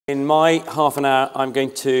In my half an hour, I'm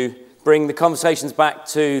going to bring the conversations back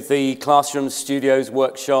to the classrooms, studios,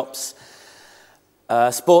 workshops,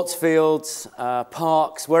 sports fields,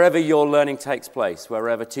 parks, wherever your learning takes place,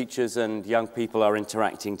 wherever teachers and young people are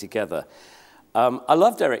interacting together. I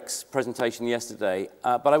loved Eric's presentation yesterday,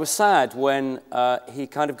 but I was sad when he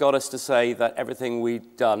kind of got us to say that everything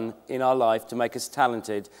we'd done in our life to make us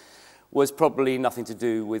talented was probably nothing to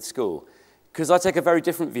do with school. Because I take a very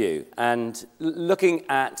different view, and looking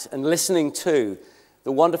at and listening to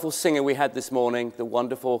the wonderful singer we had this morning, the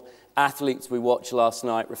wonderful athletes we watched last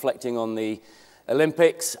night reflecting on the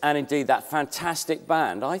Olympics, and indeed that fantastic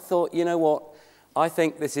band, I thought, you know what, I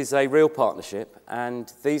think this is a real partnership,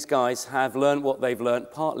 and these guys have learned what they've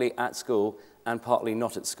learned partly at school and partly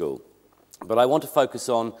not at school. But I want to focus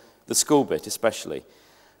on the school bit especially.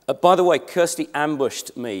 By the way, Kirsty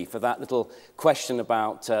ambushed me for that little question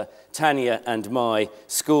about Tanya and my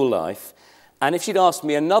school life. And if she'd asked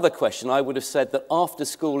me another question, I would have said that after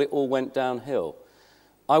school it all went downhill.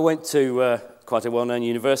 I went to quite a well-known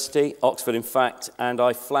university, Oxford in fact, and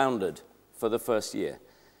I floundered for the first year.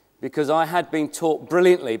 Because I had been taught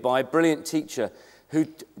brilliantly by a brilliant teacher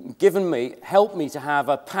who'd helped me to have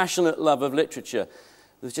a passionate love of literature.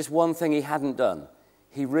 There's just one thing he hadn't done.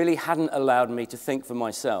 He really hadn't allowed me to think for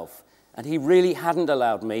myself. And he really hadn't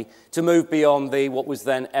allowed me to move beyond the what was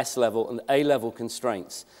then S-level and A-level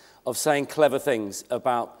constraints of saying clever things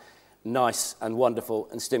about nice and wonderful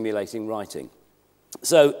and stimulating writing.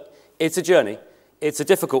 So it's a journey. It's a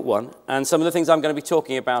difficult one. And some of the things I'm going to be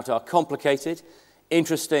talking about are complicated,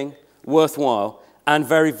 interesting, worthwhile, and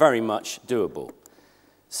very, very much doable.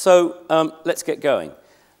 So let's get going.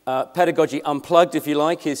 Pedagogy Unplugged, if you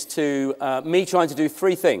like, is to me trying to do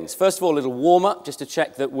three things. First of all, a little warm-up, just to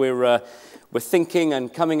check that we're thinking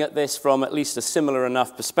and coming at this from at least a similar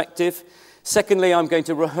enough perspective. Secondly, I'm going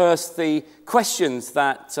to rehearse the questions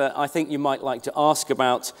that I think you might like to ask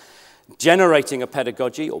about generating a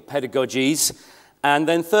pedagogy or pedagogies. And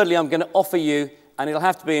then thirdly, I'm going to offer you, and it'll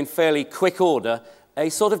have to be in fairly quick order, a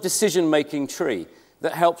sort of decision-making tree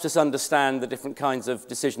that helps us understand the different kinds of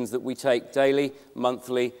decisions that we take daily,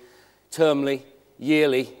 monthly, termly,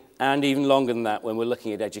 yearly, and even longer than that when we're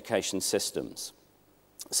looking at education systems.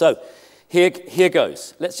 So here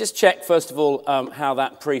goes. Let's just check, first of all, how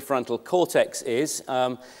that prefrontal cortex is,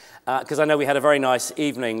 because I know we had a very nice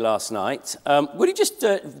evening last night. Would you just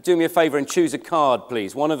do me a favor and choose a card,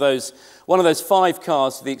 please? One of those 5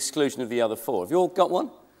 cards to the exclusion of the other 4. Have you all got one?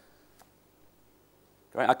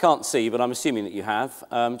 Great. I can't see, but I'm assuming that you have.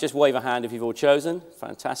 Just wave a hand if you've all chosen.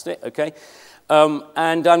 Fantastic, okay.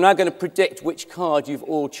 And I'm now going to predict which card you've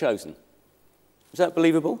all chosen. Is that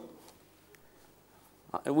believable?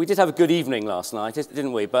 We did have a good evening last night,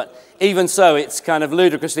 didn't we? But even so, it's kind of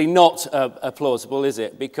ludicrously not plausible, is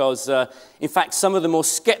it? Because, in fact, some of the more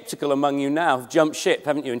skeptical among you now have jumped ship,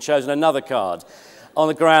 haven't you, and chosen another card on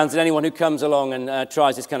the grounds that anyone who comes along and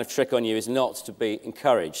tries this kind of trick on you is not to be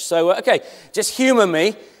encouraged. So, okay, just humour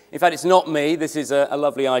me. In fact, it's not me. This is a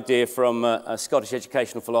lovely idea from a Scottish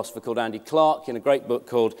educational philosopher called Andy Clark in a great book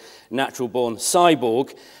called Natural Born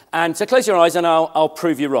Cyborg. And so close your eyes and I'll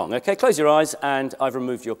prove you wrong. Okay, close your eyes and I've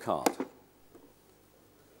removed your card.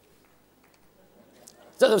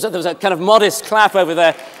 So there was a kind of modest clap over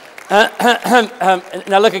there.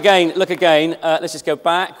 Now look again, let's just go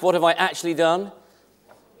back. What have I actually done?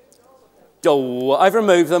 Oh, I've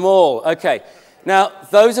removed them all. Okay. Now,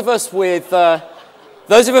 those of us who've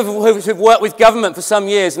worked with government for some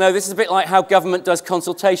years know this is a bit like how government does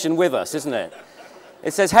consultation with us, isn't it?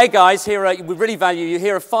 It says, hey guys, we really value you.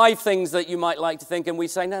 Here are 5 things that you might like to think, and we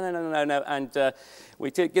say, no. And we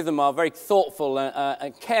give them our very thoughtful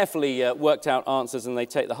and carefully worked out answers, and they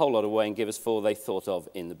take the whole lot away and give us 4 they thought of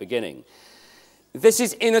in the beginning. This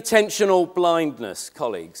is inattentional blindness,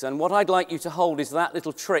 colleagues, and what I'd like you to hold is that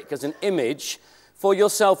little trick as an image for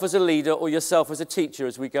yourself as a leader or yourself as a teacher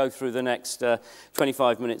as we go through the next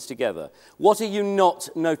 25 minutes together. What are you not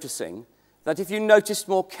noticing that if you noticed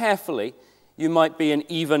more carefully, you might be an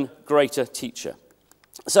even greater teacher?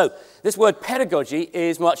 So, this word pedagogy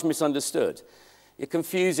is much misunderstood. You're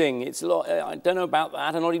confusing, I don't know about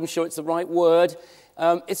that, I'm not even sure it's the right word.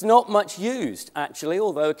 It's not much used, actually,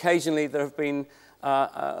 although occasionally there have been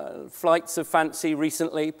flights of fancy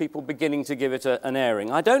recently, people beginning to give it an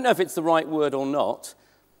airing. I don't know if it's the right word or not,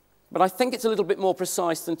 but I think it's a little bit more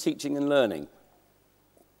precise than teaching and learning.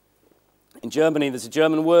 In Germany, there's a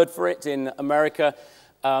German word for it. In America,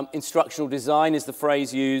 instructional design is the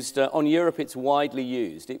phrase used. On Europe, it's widely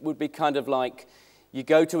used. It would be kind of like you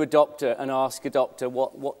go to a doctor and ask a doctor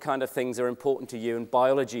what kind of things are important to you, and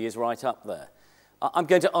biology is right up there. I'm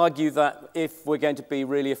going to argue that if we're going to be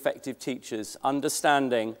really effective teachers,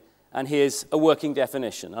 understanding, and here's a working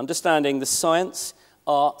definition, understanding the science,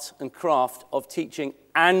 art, and craft of teaching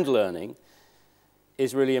and learning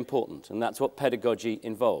is really important, and that's what pedagogy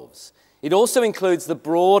involves. It also includes the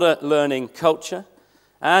broader learning culture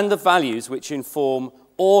and the values which inform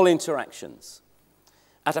all interactions.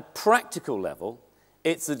 At a practical level,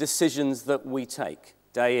 it's the decisions that we take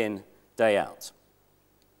day in, day out.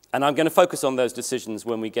 And I'm going to focus on those decisions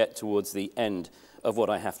when we get towards the end of what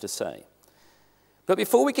I have to say. But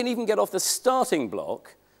before we can even get off the starting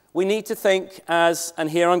block, we need to think as,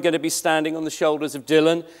 and here I'm going to be standing on the shoulders of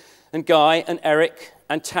Dylan and Guy and Eric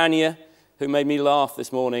and Tanya, who made me laugh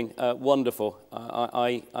this morning. Wonderful.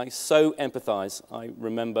 I so empathize. I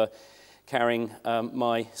remember carrying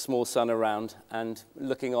my small son around and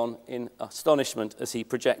looking on in astonishment as he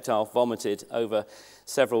projectile vomited over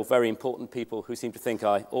several very important people who seem to think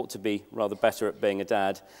I ought to be rather better at being a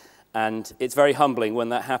dad. And it's very humbling when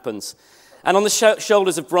that happens. And on the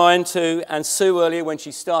shoulders of Brian too, and Sue earlier when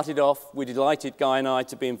she started off, we delighted, Guy and I,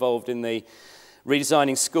 to be involved in the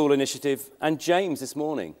Redesigning School initiative, and James this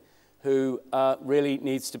morning, who really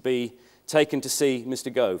needs to be taken to see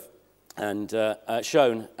Mr. Gove and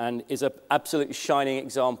shown, and is an absolutely shining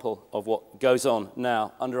example of what goes on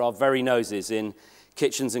now under our very noses in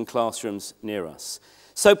kitchens and classrooms near us.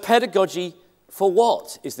 So pedagogy for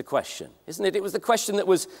what is the question, isn't it? It was the question that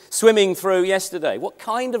was swimming through yesterday. What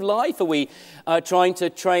kind of life are we trying to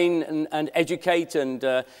train and educate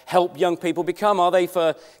and help young people become? Are they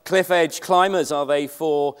for cliff edge climbers? Are they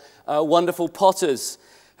for wonderful potters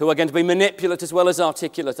who are going to be manipulate as well as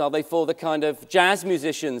articulate? Are they for the kind of jazz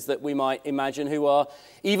musicians that we might imagine who are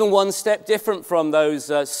even one step different from those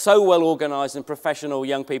so well organized and professional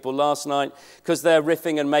young people last night because they're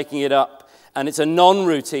riffing and making it up? And it's a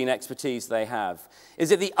non-routine expertise they have.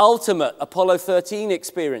 Is it the ultimate Apollo 13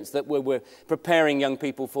 experience that we're preparing young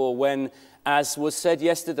people for when, as was said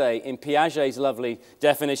yesterday in Piaget's lovely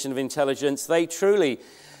definition of intelligence, they truly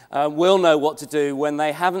will know what to do when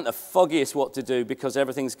they haven't the foggiest what to do because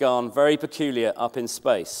everything's gone very peculiar up in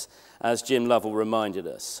space, as Jim Lovell reminded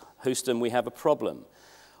us. Houston, we have a problem.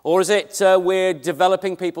 Or is it we're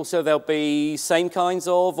developing people so there'll be same kinds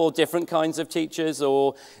of or different kinds of teachers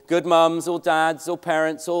or good mums or dads or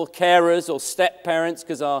parents or carers or step-parents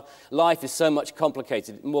because our life is so much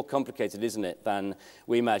more complicated, isn't it, than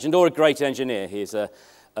we imagined. Or a great engineer. Here's a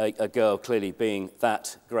girl clearly being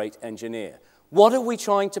that great engineer. What are we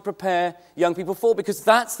trying to prepare young people for? Because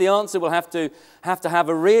that's the answer we'll have to have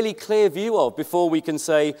a really clear view of before we can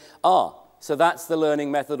say, so that's the learning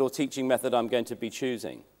method or teaching method I'm going to be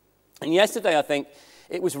choosing. And yesterday, I think,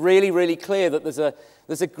 it was really, really clear that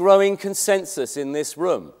there's a growing consensus in this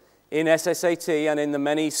room, in SSAT and in the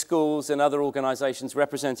many schools and other organizations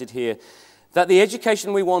represented here, that the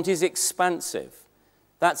education we want is expansive.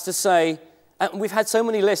 That's to say, and we've had so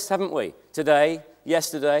many lists, haven't we, today,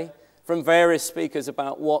 yesterday, from various speakers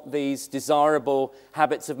about what these desirable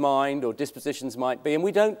habits of mind or dispositions might be, and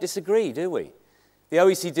we don't disagree, do we? The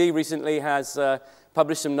OECD recently has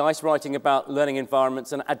published some nice writing about learning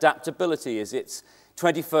environments, and adaptability is its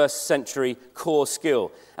 21st century core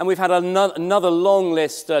skill. And we've had another long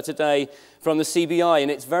list today from the CBI, and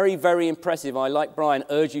it's very, very impressive. I, like Brian,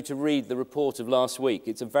 urge you to read the report of last week.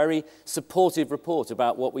 It's a very supportive report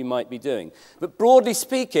about what we might be doing. But broadly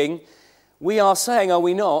speaking, we are saying, are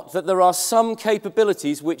we not, that there are some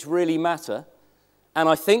capabilities which really matter, and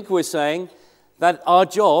I think we're saying that our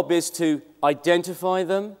job is to identify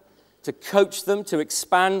them, to coach them, to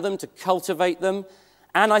expand them, to cultivate them.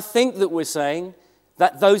 And I think that we're saying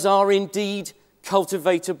that those are indeed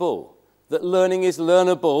cultivatable, that learning is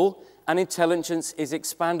learnable and intelligence is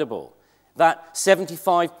expandable. That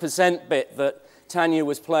 75% bit that Tanya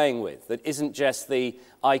was playing with, that isn't just the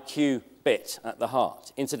IQ bit at the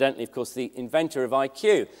heart. Incidentally, of course, the inventor of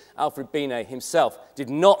IQ, Alfred Binet himself, did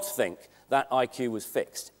not think that IQ was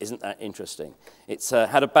fixed. Isn't that interesting? It's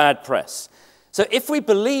had a bad press. So if we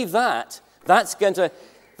believe that, that's going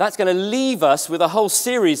to leave us with a whole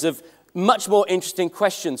series of much more interesting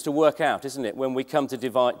questions to work out, isn't it, when we come to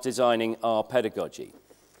designing our pedagogy.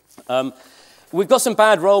 We've got some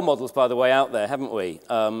bad role models, by the way, out there, haven't we?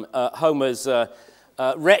 Homer's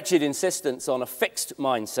wretched insistence on a fixed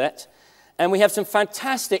mindset. And we have some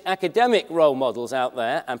fantastic academic role models out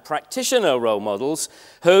there and practitioner role models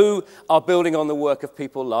who are building on the work of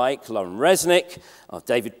people like Lauren Resnick,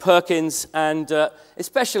 David Perkins, and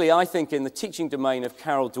especially, I think, in the teaching domain of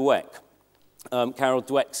Carol Dweck. Carol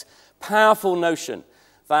Dweck's powerful notion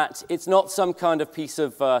that it's not some kind of piece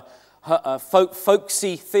of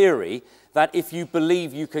folksy theory that if you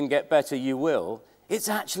believe you can get better, you will. It's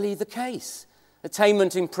actually the case.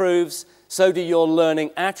 Attainment improves, so do your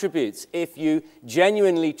learning attributes if you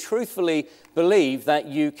genuinely, truthfully believe that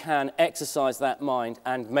you can exercise that mind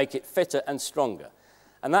and make it fitter and stronger.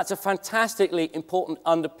 And that's a fantastically important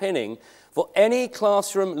underpinning for any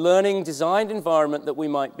classroom learning designed environment that we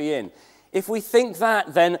might be in. If we think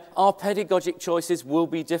that, then our pedagogic choices will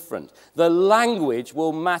be different. The language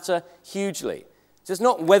will matter hugely. So it's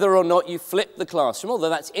not whether or not you flip the classroom, although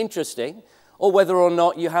that's interesting, or whether or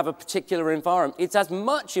not you have a particular environment. It's as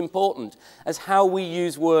much important as how we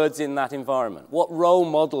use words in that environment, what role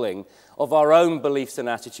modeling of our own beliefs and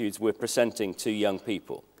attitudes we're presenting to young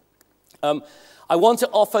people. I want to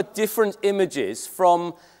offer different images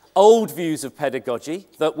from old views of pedagogy,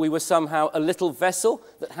 that we were somehow a little vessel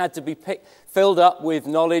that had to be filled up with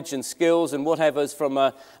knowledge and skills and whatever's from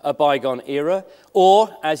a bygone era,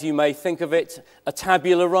 or, as you may think of it, a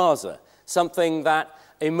tabula rasa, something that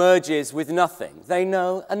emerges with nothing. They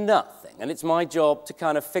know a nothing, and it's my job to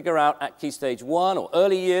kind of figure out at Key Stage 1 or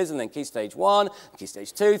early years, and then Key Stage 1, Key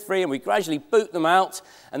Stage 2, 3, and we gradually boot them out,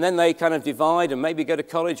 and then they kind of divide and maybe go to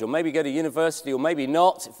college or maybe go to university or maybe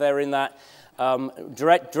not if they're in that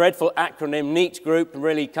dreadful acronym NEAT group,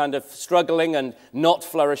 really kind of struggling and not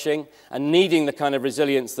flourishing and needing the kind of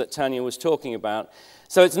resilience that Tanya was talking about.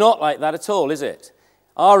 So it's not like that at all, is it?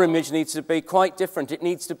 Our image needs to be quite different. It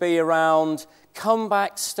needs to be around, come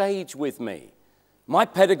backstage with me. My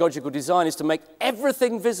pedagogical design is to make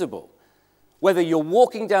everything visible. Whether you're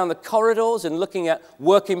walking down the corridors and looking at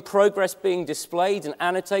work in progress being displayed and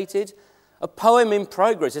annotated, a poem in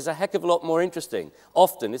progress is a heck of a lot more interesting,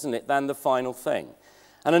 often, isn't it, than the final thing.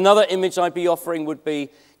 And another image I'd be offering would be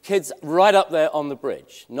kids right up there on the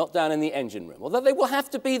bridge, not down in the engine room, although they will have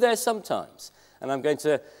to be there sometimes. And I'm going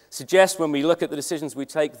to suggest when we look at the decisions we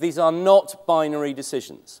take, these are not binary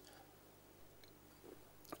decisions.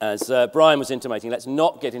 As Brian was intimating, let's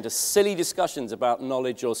not get into silly discussions about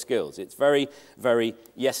knowledge or skills. It's very, very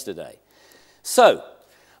yesterday. So,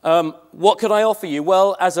 what could I offer you?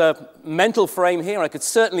 Well, as a mental frame here, I could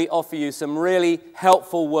certainly offer you some really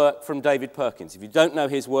helpful work from David Perkins. If you don't know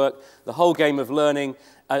his work, The Whole Game of Learning,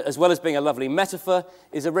 as well as being a lovely metaphor,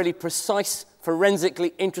 is a really precise,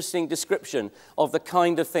 forensically interesting description of the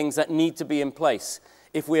kind of things that need to be in place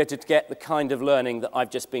if we are to get the kind of learning that I've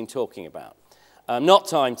just been talking about. Not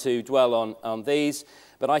time to dwell on these,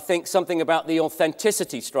 but I think something about the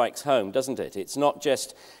authenticity strikes home, doesn't it? It's not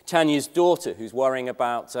just Tanya's daughter who's worrying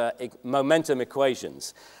about momentum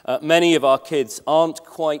equations. Many of our kids aren't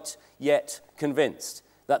quite yet convinced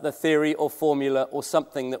that the theory or formula or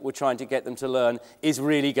something that we're trying to get them to learn is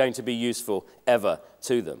really going to be useful ever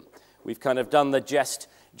to them. We've kind of done the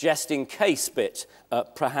just in case bit,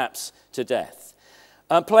 perhaps to death.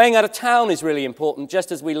 Playing out of town is really important.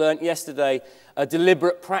 Just as we learned yesterday,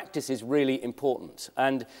 deliberate practice is really important.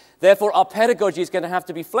 And therefore, our pedagogy is going to have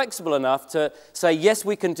to be flexible enough to say, yes,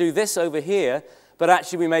 we can do this over here, but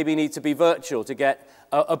actually we maybe need to be virtual to get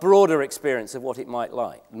a broader experience of what it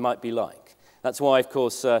might be like. That's why, of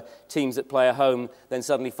course, teams that play at home then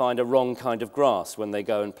suddenly find a wrong kind of grass when they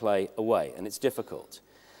go and play away, and it's difficult.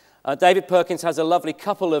 David Perkins has a lovely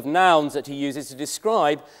couple of nouns that he uses to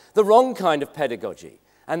describe the wrong kind of pedagogy.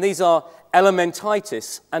 And these are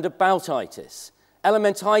elementitis and aboutitis.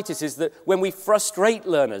 Elementitis is that when we frustrate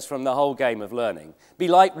learners from the whole game of learning, be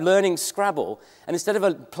like learning Scrabble, and instead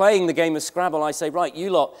of playing the game of Scrabble, I say, right,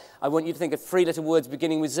 you lot, I want you to think of 3-letter words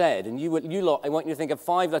beginning with Z, and you lot, I want you to think of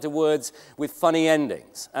 5-letter words with funny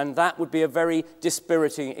endings. And that would be a very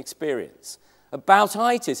dispiriting experience.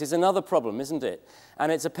 Aboutitis is another problem, isn't it?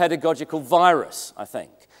 And it's a pedagogical virus, I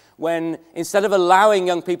think. When instead of allowing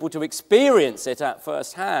young people to experience it at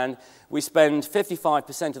first hand, we spend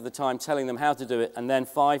 55% of the time telling them how to do it, and then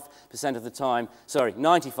 5% of the time,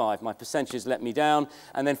 95, my percentages let me down,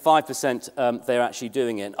 and then 5% they're actually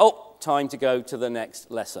doing it. Oh, time to go to the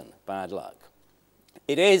next lesson. Bad luck.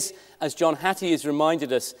 It is, as John Hattie has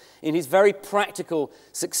reminded us in his very practical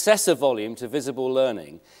successor volume to Visible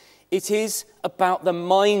Learning, it is about the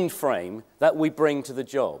mind frame that we bring to the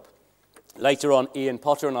job. Later on, Ian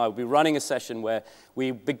Potter and I will be running a session where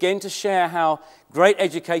we begin to share how great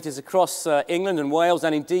educators across England and Wales,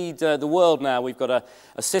 and indeed the world now, we've got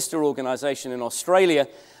a sister organisation in Australia,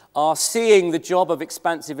 are seeing the job of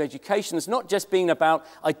expansive education as not just being about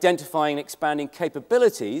identifying and expanding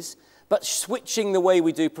capabilities, but switching the way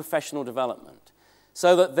we do professional development.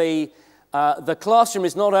 So that the classroom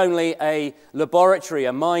is not only a laboratory,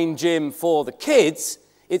 a mind gym for the kids,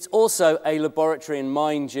 it's also a laboratory and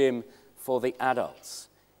mind gym for the adults.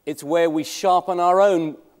 It's where we sharpen our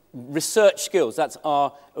own research skills. That's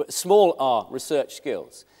our small r research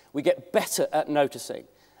skills. We get better at noticing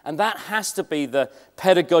And that has to be the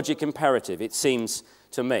pedagogic imperative, it seems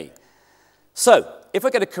to me. So, if we're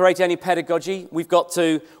going to create any pedagogy, we've got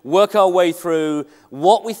to work our way through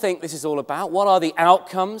what we think this is all about, what are the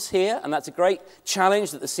outcomes here, and that's a great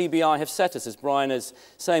challenge that the CBI have set us, as Brian is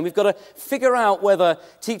saying. We've got to figure out whether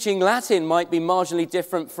teaching Latin might be marginally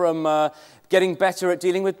different from getting better at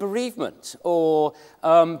dealing with bereavement, or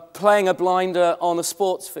playing a blinder on a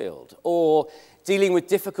sports field, or dealing with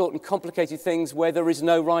difficult and complicated things where there is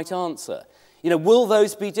no right answer. You know, will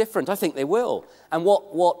those be different? I think they will. And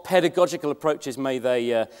what pedagogical approaches may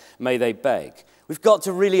they beg? We've got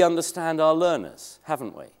to really understand our learners,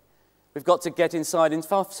 haven't we? We've got to get inside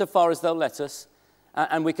so far as they'll let us,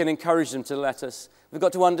 and we can encourage them to let us. We've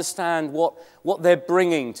got to understand what they're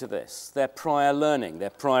bringing to this, their prior learning,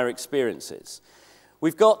 their prior experiences.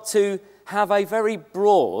 We've got to have a very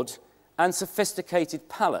broad and sophisticated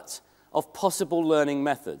palette of possible learning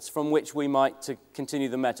methods from which we might, to continue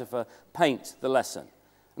the metaphor, paint the lesson.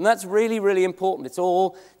 And that's really, really important. It's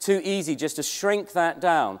all too easy just to shrink that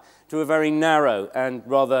down to a very narrow and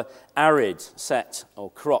rather arid set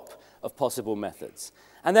or crop of possible methods.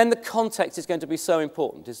 And then the context is going to be so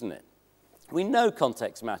important, isn't it? We know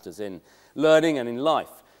context matters in learning and in life.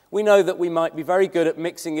 We know that we might be very good at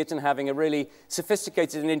mixing it and having a really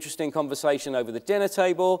sophisticated and interesting conversation over the dinner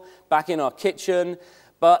table, back in our kitchen,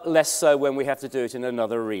 but less so when we have to do it in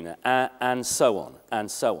another arena, and so on,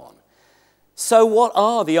 and so on. So what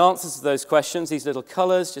are the answers to those questions? These little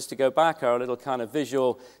colours, just to go back, are a little kind of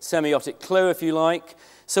visual semiotic clue, if you like.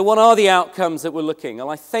 So what are the outcomes that we're looking?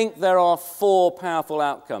 Well, I think there are 4 powerful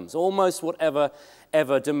outcomes, almost whatever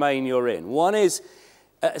domain you're in. One is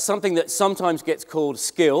something that sometimes gets called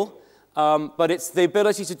skill, but it's the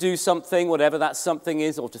ability to do something, whatever that something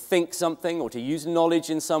is, or to think something, or to use knowledge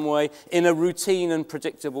in some way, in a routine and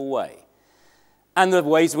predictable way. And the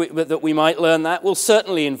ways that we might learn that will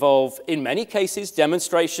certainly involve, in many cases,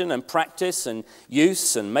 demonstration and practice and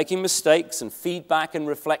use and making mistakes and feedback and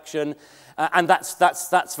reflection, and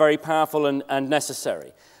that's very powerful and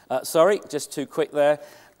necessary. Sorry, just too quick there.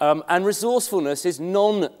 And resourcefulness is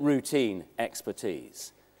non-routine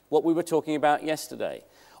expertise, what we were talking about yesterday.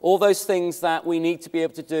 All those things that we need to be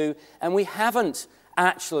able to do, and we haven't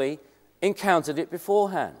actually encountered it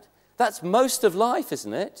beforehand. That's most of life,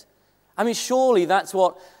 isn't it? I mean, surely that's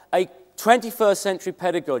what a 21st century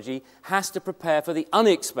pedagogy has to prepare for the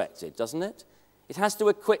unexpected, doesn't it? It has to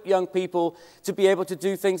equip young people to be able to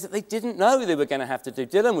do things that they didn't know they were going to have to do.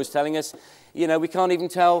 Dylan was telling us, you know, we can't even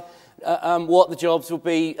tell what the jobs will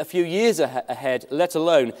be a few years ahead, let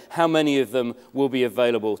alone how many of them will be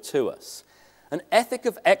available to us. An ethic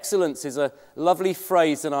of excellence is a lovely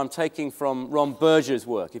phrase that I'm taking from Ron Berger's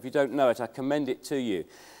work. If you don't know it, I commend it to you.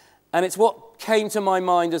 And it's what came to my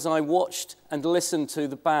mind as I watched and listened to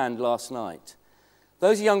the band last night.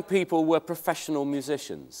 Those young people were professional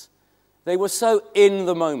musicians. They were so in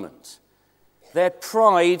the moment. Their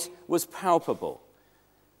pride was palpable.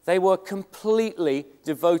 They were completely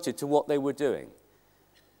devoted to what they were doing.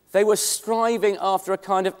 They were striving after a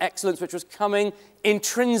kind of excellence which was coming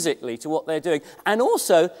intrinsically to what they're doing. And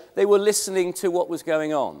also, they were listening to what was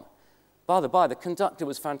going on. By the by, the conductor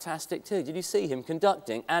was fantastic too. Did you see him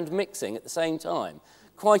conducting and mixing at the same time?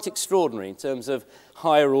 Quite extraordinary in terms of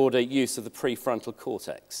higher order use of the prefrontal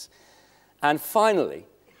cortex. And finally,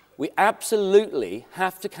 we absolutely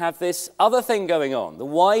have to have this other thing going on, the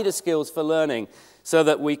wider skills for learning, so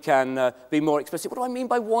that we can be more expressive. What do I mean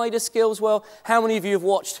by wider skills? Well, how many of you have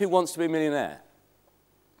watched Who Wants to Be a Millionaire?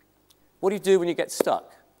 What do you do when you get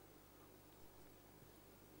stuck?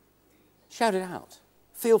 Shout it out.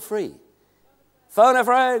 Feel free. Phone a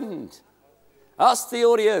friend. Ask the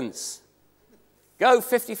audience. Go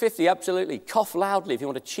 50-50, absolutely. Cough loudly if you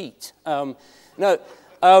want to cheat.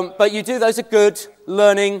 But you do, those are good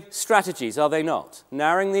learning strategies, are they not?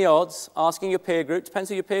 Narrowing the odds, asking your peer group, depends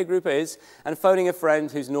who your peer group is, and phoning a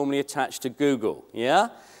friend who's normally attached to Google, yeah?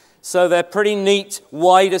 So they're pretty neat,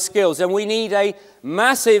 wider skills. And we need a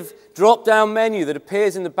massive drop-down menu that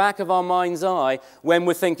appears in the back of our mind's eye when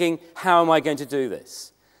we're thinking, how am I going to do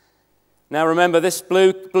this? Now remember, this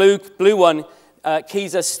blue one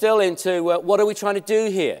keys us still into what are we trying to do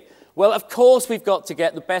here? Well, of course, we've got to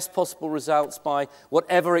get the best possible results by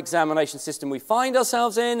whatever examination system we find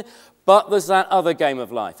ourselves in, but there's that other game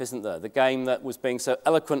of life, isn't there? The game that was being so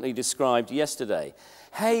eloquently described yesterday.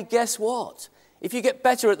 Hey, guess what? If you get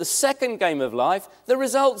better at the second game of life, the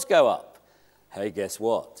results go up. Hey, guess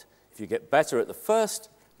what? If you get better at the first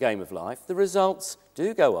game of life, the results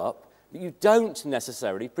do go up, but you don't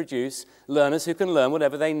necessarily produce learners who can learn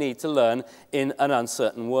whatever they need to learn in an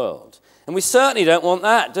uncertain world. And we certainly don't want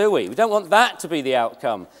that, do we? We don't want that to be the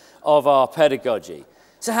outcome of our pedagogy.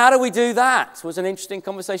 So how do we do that? It was an interesting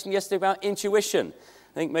conversation yesterday about intuition.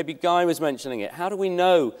 I think maybe Guy was mentioning it. How do we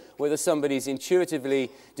know whether somebody's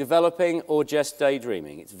intuitively developing or just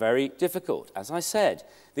daydreaming? It's very difficult. As I said,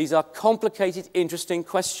 these are complicated, interesting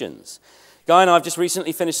questions. Guy and I have just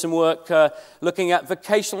recently finished some work looking at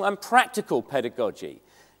vocational and practical pedagogy.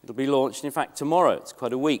 It'll be launched, in fact, tomorrow. It's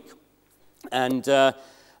quite a week. And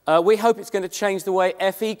we hope it's going to change the way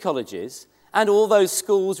FE colleges and all those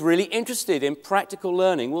schools really interested in practical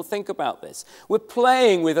learning will think about this. We're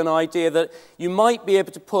playing with an idea that you might be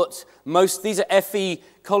able to put these are FE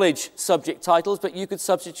college subject titles, but you could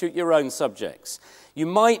substitute your own subjects. You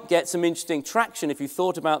might get some interesting traction if you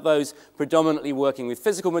thought about those predominantly working with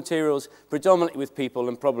physical materials, predominantly with people,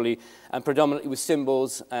 and predominantly with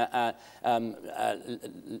symbols,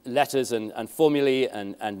 letters and formulae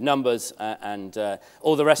and numbers and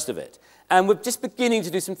all the rest of it. And we're just beginning to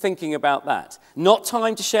do some thinking about that. Not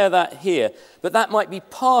time to share that here, but that might be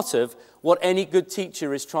part of what any good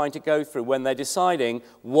teacher is trying to go through when they're deciding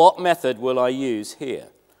what method will I use here.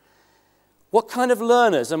 What kind of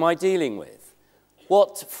learners am I dealing with?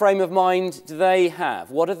 What frame of mind do they have?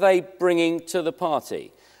 What are they bringing to the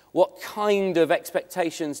party? What kind of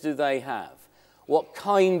expectations do they have? What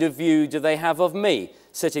kind of view do they have of me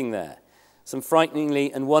sitting there? Some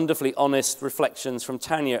frighteningly and wonderfully honest reflections from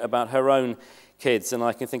Tanya about her own kids, and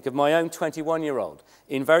I can think of my own 21-year-old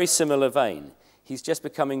in very similar vein. He's just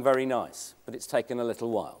becoming very nice, but it's taken a little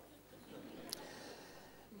while.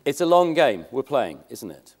 It's a long game we're playing, isn't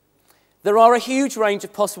it? There are a huge range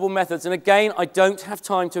of possible methods, and again, I don't have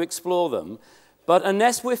time to explore them, but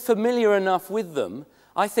unless we're familiar enough with them,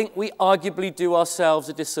 I think we arguably do ourselves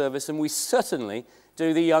a disservice, and we certainly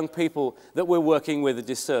do the young people that we're working with a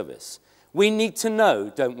disservice. We need to know,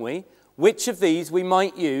 don't we, which of these we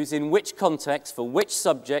might use in which context, for which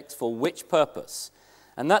subject, for which purpose.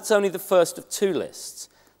 And that's only the first of two lists.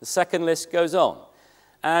 The second list goes on.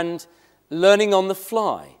 And learning on the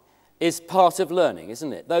fly is part of learning,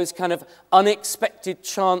 isn't it? Those kind of unexpected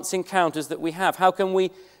chance encounters that we have, how can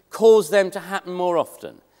we cause them to happen more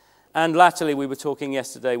often? And latterly, we were talking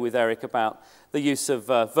yesterday with Eric about the use of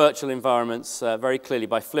virtual environments very clearly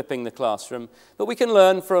by flipping the classroom. But we can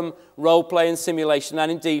learn from role play and simulation, and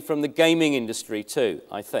indeed from the gaming industry too,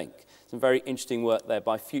 I think. Some very interesting work there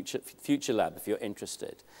by Future Lab, if you're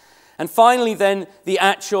interested. And finally then, the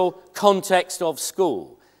actual context of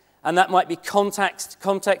school. And that might be context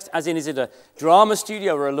as in, is it a drama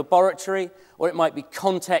studio or a laboratory? Or it might be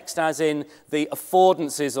context as in the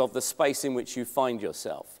affordances of the space in which you find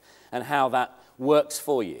yourself and how that works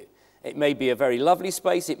for you. It may be a very lovely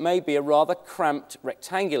space. It may be a rather cramped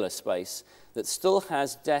rectangular space that still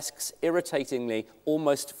has desks irritatingly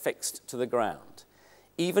almost fixed to the ground.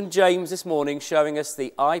 Even James this morning showing us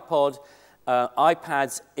the iPads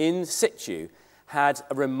in situ had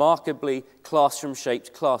a remarkably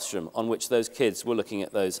classroom-shaped classroom on which those kids were looking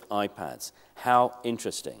at those iPads. How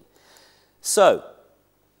interesting. So,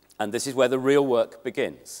 and this is where the real work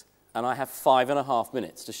begins. And I have 5.5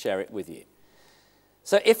 minutes to share it with you.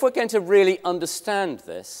 So if we're going to really understand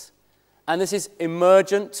this, and this is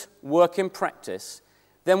emergent work in practice,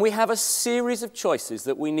 then we have a series of choices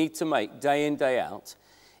that we need to make day in, day out.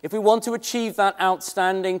 If we want to achieve that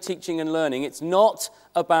outstanding teaching and learning, it's not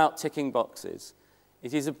about ticking boxes.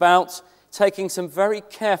 It is about taking some very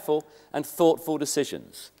careful and thoughtful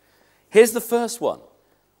decisions. Here's the first one.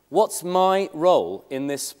 What's my role in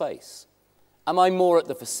this space? Am I more at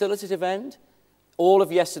the facilitative end? All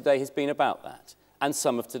of yesterday has been about that, and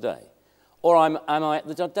some of today. Or am I at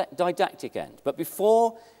the didactic end? But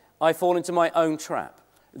before I fall into my own trap,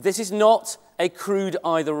 this is not a crude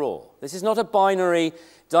either-or. This is not a binary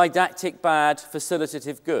didactic bad,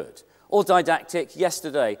 facilitative good, or didactic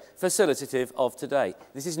yesterday, facilitative of today.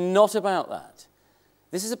 This is not about that.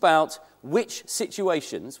 This is about which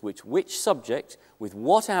situations, which subject, with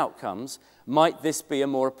what outcomes might this be a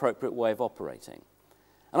more appropriate way of operating.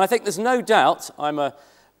 And I think there's no doubt,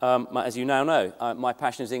 as you now know, my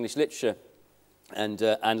passion is English literature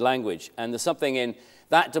and language, and there's something in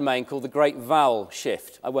that domain called the great vowel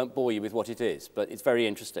shift. I won't bore you with what it is, but it's very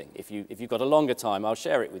interesting. If you've got a longer time, I'll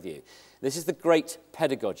share it with you. This is the great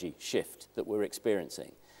pedagogy shift that we're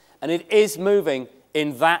experiencing. And it is moving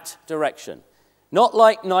in that direction. Not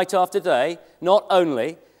like night after day, not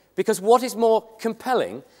only, because what is more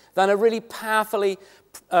compelling than a really powerfully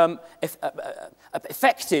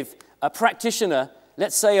effective practitioner,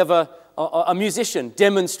 let's say of a musician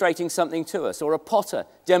demonstrating something to us, or a potter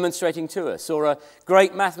demonstrating to us, or a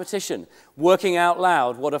great mathematician working out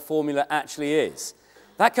loud what a formula actually is.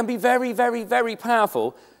 That can be very, very, very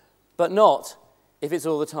powerful, but not if it's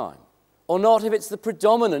all the time, or not if it's the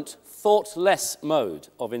predominant thought-less mode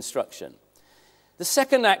of instruction. The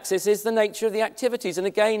second axis is the nature of the activities. And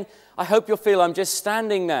again, I hope you'll feel I'm just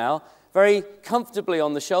standing now very comfortably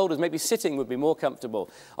on the shoulders, maybe sitting would be more comfortable,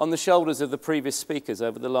 on the shoulders of the previous speakers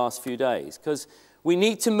over the last few days, because we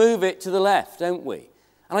need to move it to the left, don't we?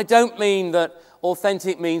 And I don't mean that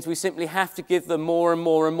authentic means we simply have to give them more and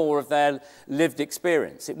more and more of their lived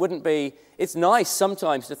experience. It wouldn't be, it's nice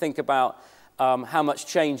sometimes to think about how much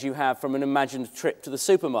change you have from an imagined trip to the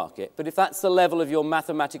supermarket. But if that's the level of your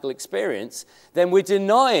mathematical experience, then we're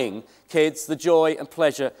denying kids the joy and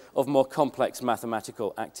pleasure of more complex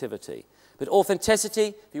mathematical activity. But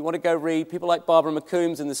authenticity, if you want to go read, people like Barbara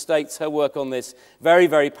McCombs in the States, her work on this, very,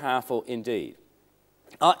 very powerful indeed.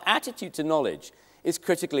 Our attitude to knowledge is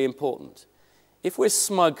critically important. If we're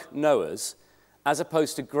smug knowers, as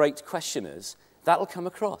opposed to great questioners, that'll come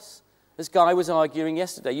across. As Guy was arguing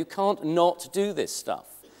yesterday, you can't not do this stuff.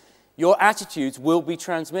 Your attitudes will be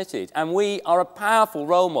transmitted, and we are a powerful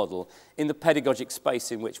role model in the pedagogic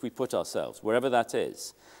space in which we put ourselves, wherever that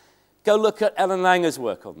is. Go look at Ellen Langer's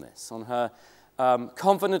work on this, on her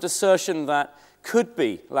confident assertion that could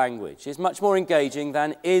be language is much more engaging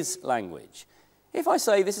than is language. If I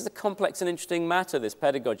say this is a complex and interesting matter, this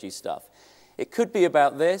pedagogy stuff, it could be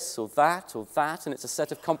about this or that, and it's a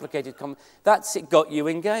set of complicated that's it got you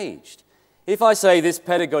engaged. If I say this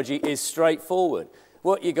pedagogy is straightforward,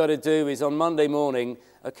 what you got to do is on Monday morning,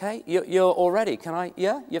 okay, you're already, can I,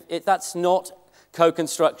 yeah? That's not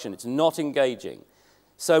co-construction, it's not engaging.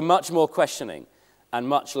 So much more questioning and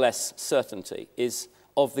much less certainty is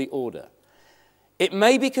of the order. It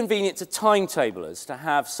may be convenient to timetablers to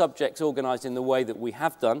have subjects organized in the way that we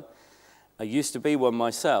have done. I used to be one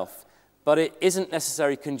myself, but it isn't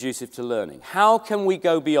necessarily conducive to learning. How can we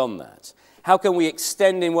go beyond that? How can we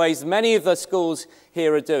extend in ways many of the schools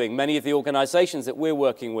here are doing, many of the organizations that we're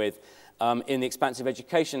working with in the Expansive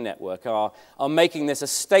Education Network are making this a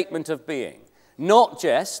statement of being. Not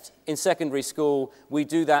just in secondary school, we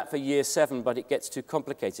do that for year 7, but it gets too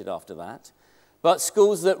complicated after that, but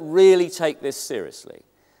schools that really take this seriously.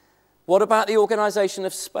 What about the organization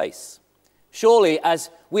of space? Surely, as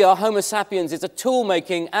we are Homo sapiens, it's a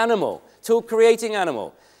tool-making animal, tool-creating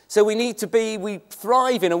animal. So we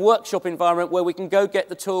thrive in a workshop environment where we can go get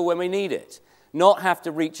the tool when we need it, not have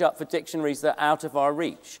to reach up for dictionaries that are out of our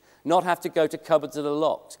reach, not have to go to cupboards that are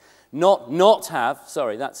locked, not have,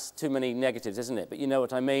 sorry, that's too many negatives, isn't it? But you know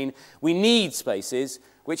what I mean. We need spaces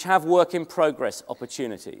which have work-in-progress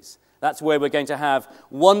opportunities. That's where we're going to have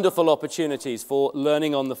wonderful opportunities for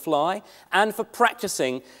learning on the fly and for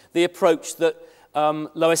practicing the approach that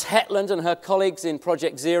Lois Hetland and her colleagues in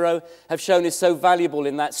Project Zero have shown is so valuable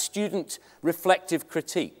in that student reflective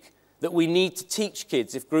critique that we need to teach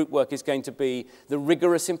kids if group work is going to be the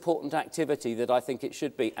rigorous, important activity that I think it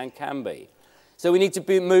should be and can be. So we need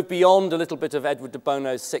to move beyond a little bit of Edward de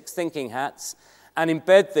Bono's 6 thinking hats and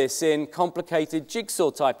embed this in complicated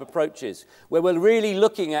jigsaw-type approaches where we're really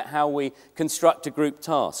looking at how we construct a group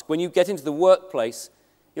task. When you get into the workplace,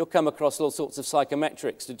 you'll come across all sorts of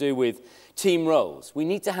psychometrics to do with team roles. We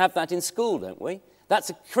need to have that in school, don't we? That's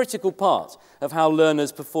a critical part of how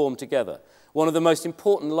learners perform together. One of the most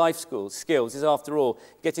important life skills is, after all,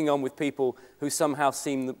 getting on with people who somehow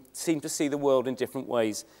seem to see the world in different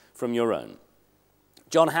ways from your own.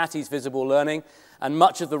 John Hattie's Visible Learning and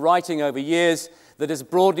much of the writing over years that has,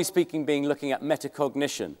 broadly speaking, been looking at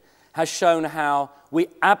metacognition has shown how we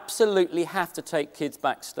absolutely have to take kids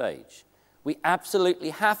backstage. We absolutely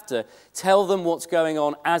have to tell them what's going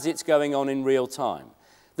on as it's going on in real time.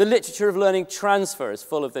 The literature of learning transfer is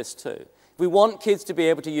full of this too. If we want kids to be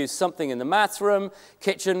able to use something in the maths room,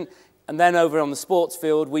 kitchen, and then over on the sports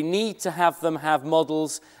field, we need to have them have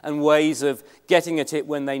models and ways of getting at it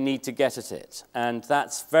when they need to get at it. And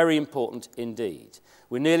that's very important indeed.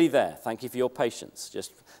 We're nearly there. Thank you for your patience.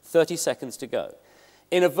 Just 30 seconds to go.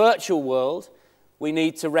 In a virtual world, we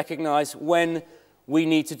need to recognize when we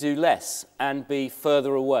need to do less and be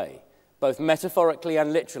further away, both metaphorically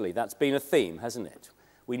and literally. That's been a theme, hasn't it?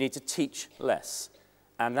 We need to teach less.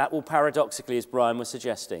 And that will paradoxically, as Brian was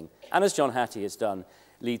suggesting, and as John Hattie has done,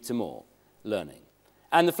 lead to more learning.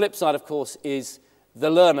 And the flip side, of course, is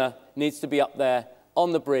the learner needs to be up there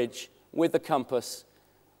on the bridge with the compass,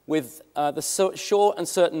 with the sure and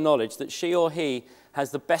certain knowledge that she or he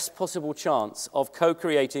has the best possible chance of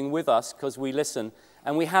co-creating with us because we listen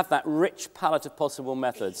and we have that rich palette of possible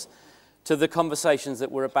methods to the conversations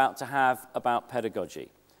that we're about to have about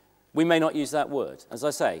pedagogy. We may not use that word. As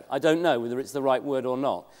I say, I don't know whether it's the right word or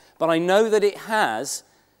not, but I know that it has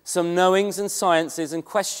some knowings and sciences and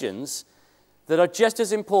questions that are just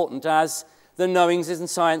as important as the knowingses and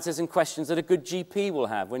sciences and questions that a good GP will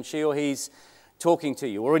have when she or he's talking to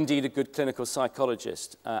you, or indeed a good clinical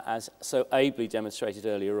psychologist, as so ably demonstrated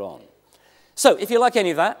earlier on. So, if you like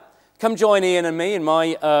any of that, come join Ian and me in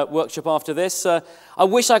my workshop after this. I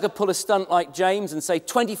wish I could pull a stunt like James and say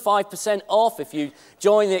 25% off if you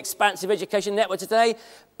join the Expansive Education Network today,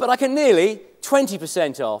 but I can nearly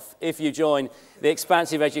 20% off if you join the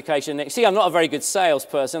Expansive Education Network. See, I'm not a very good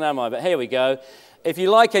salesperson, am I? But here we go. If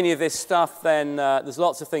you like any of this stuff, then there's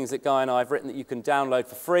lots of things that Guy and I have written that you can download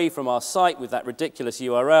for free from our site with that ridiculous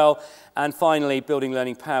URL. And finally, Building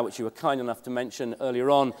Learning Power, which you were kind enough to mention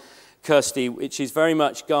earlier on, Kirsty, which is very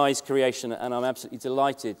much Guy's creation, and I'm absolutely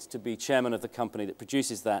delighted to be chairman of the company that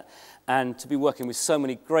produces that and to be working with so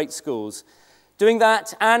many great schools doing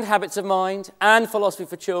that, and Habits of Mind, and Philosophy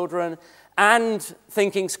for Children, and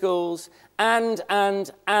Thinking Schools, and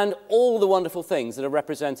all the wonderful things that are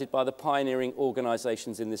represented by the pioneering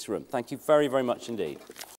organisations in this room. Thank you very, very much indeed.